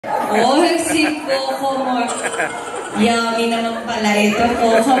Oh, si Coco Martin. Yummy naman pala ito,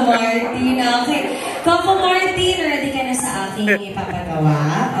 Coco Martin. Okay. Coco Martin, ready ka na sa aking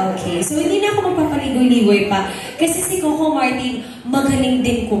ipapagawa? Okay. So, hindi na ako magpapaligoy-ligoy pa. Kasi si Coco Martin, magaling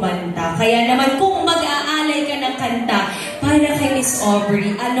din kumanta. Kaya naman, kung mag-aalay ka ng kanta para kay Miss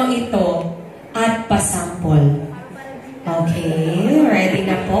Aubrey, ano ito? At pasample. Okay, ready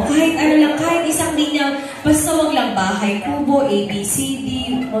na po. Kahit ano lang, kahit isang linya, basta wag lang bahay, kubo,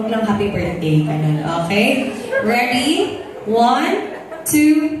 ABCD, wag lang happy birthday, ganun. Okay? Ready? 1,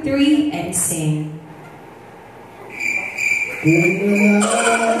 2, 3, and sing. Kung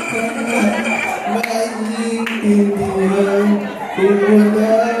wala ka na maintindihan, kung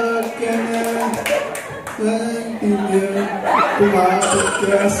wala ka na maintindihan, kumapit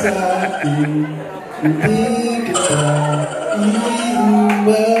ka sa akin. Hindi kita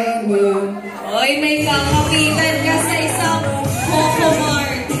iiwanan. Oy, may kakapitan ka sa isang Coco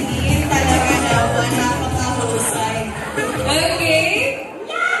Martin. Talaga naman, napakahusay. Okay?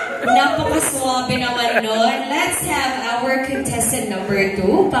 Napakaswabe naman nun. Let's have our contestant number 2.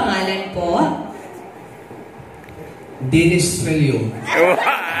 Pangalan po? Dennis Trillo.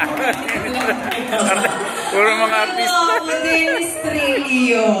 Puro mga artista. Ako, Dennis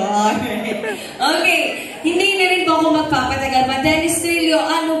Trillo. Okay. Hindi na rin po ako magpapatagal pa. Dennis Trillo,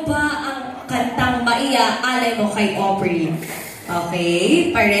 ano ba ang kantang maia-alay mo kay Aubrey?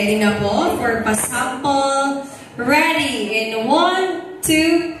 Okay. Pa-ready na po for pasample. Ready in 1,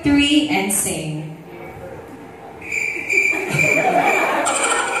 2, 3, and sing.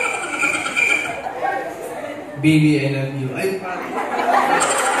 Baby, I love you. Ay,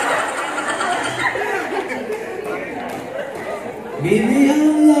 baby, I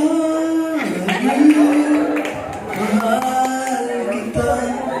love you. Mahal kita.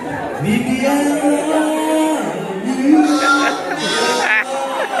 Baby, I love you.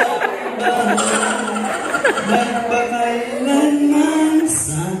 Magpakailanman,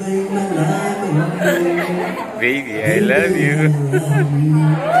 sana'y malaman mo. Baby, I love you.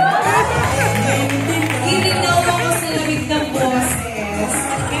 Gininaw ako sa lamig ng boses.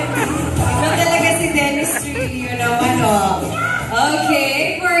 Ito talaga si Dennis Trillo naman, oh.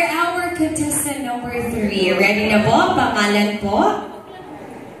 Okay, for our contestant number 3. Ready na po? Pangalan po?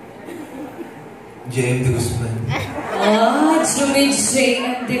 JM De Guzman. Oh,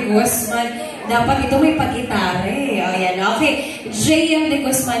 JM De Guzman. Dapat ito may pag-gitare. O, yan. Okay. JM De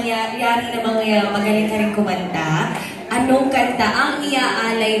Guzman, yari namang magaling ka rin kumanta. Anong kanta ang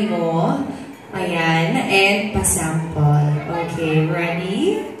iaalay mo? Ayan. And pasample. Okay,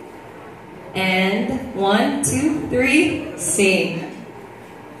 ready? And 1, 2, 3, sing.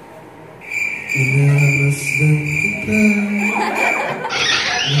 Inamasdan kita.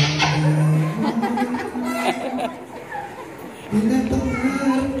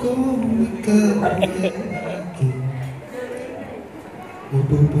 Pinapangarap kong ikaw ay aking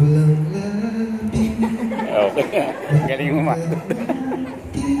mabubulang labi. Okay. Galing mo, ma.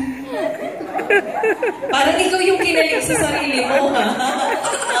 Parang ikaw yung kinalig sa sarili mo, ha?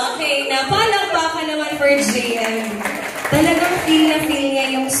 Okay, napalakpakan naman for JM. Talagang feel na feel niya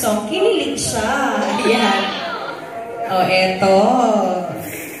yung song. Kinilig siya. Ayan. O, eto.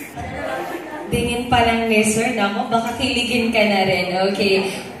 Tingin pa lang ni Sir, nako, baka kiligin ka na rin.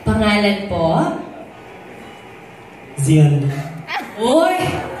 Okay, pangalan po? Zian. Uy!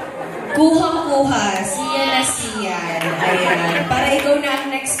 Kuhang-kuha. Siya na siyan. Ayan. Para ikaw na ang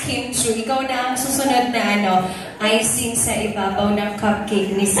next Kim Chu. Ikaw na ang susunod na icing sa ibabaw ng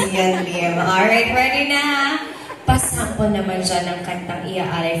cupcake ni Sian Lim. Alright, ready na? Pasample naman siya ng kantang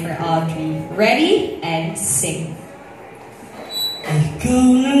iaalay for Audrey. Ready? And sing. Ikaw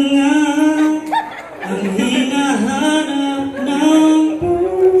na nga ang hinahanap ng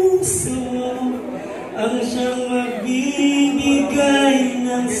puso, ang siyang magbibigay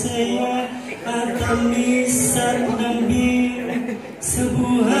ng saya at tamis at lambing sa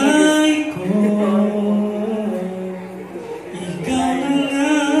buhay ko. Ikaw na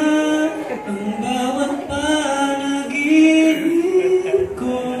nga ang bawat panaginip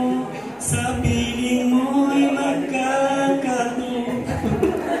ko, sa piling mo'y magkakatulog.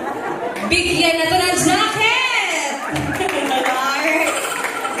 Bigyan na to ng jacket! Alright.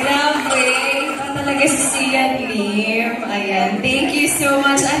 Grabe. Ito talaga si Sian Lim. Ayan. Thank you so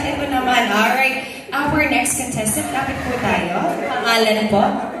much. At ito naman. Alright. Our next contestant. Lapit po tayo. Pangalan po?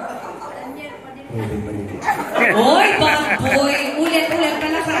 Oy, bad boy. Ulit-ulit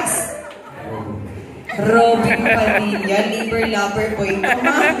palakas. Robin Padilla, liver lover boy ko,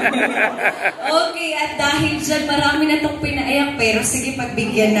 ma'am. Okay, at dahil dyan, marami na itong pinaiyak, pero sige,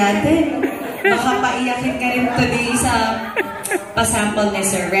 pagbigyan natin. Baka paiyakin ka rin today sa pasample ni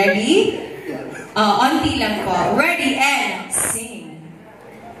Sir. Ready? Onti lang po. Ready and sing.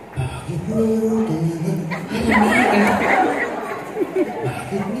 Bakit mo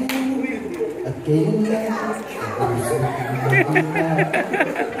Bakit mo at kailan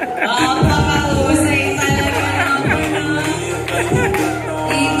Pakahusay talaga naman.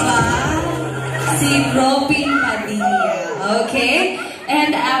 Diba? Si Robin Padilla. Okay?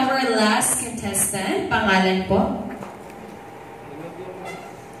 And our last contestant, pangalan po?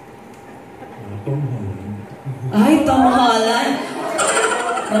 Ay, Tom Holland.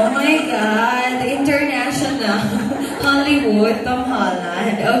 Oh my God. International. Hollywood, Tom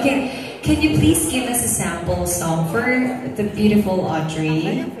Holland. Okay. Can you please give us a sample song for the beautiful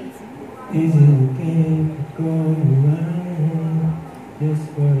Audrey? Is it okay to go around just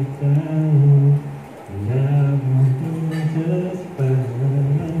for a time? And I want to just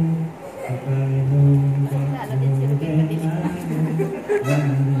fine. If I know that more than I know.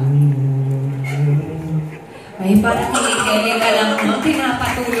 Ay, parang kinikilig ka lang, no?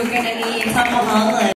 Pinapatulog ka na ni Tom Holland.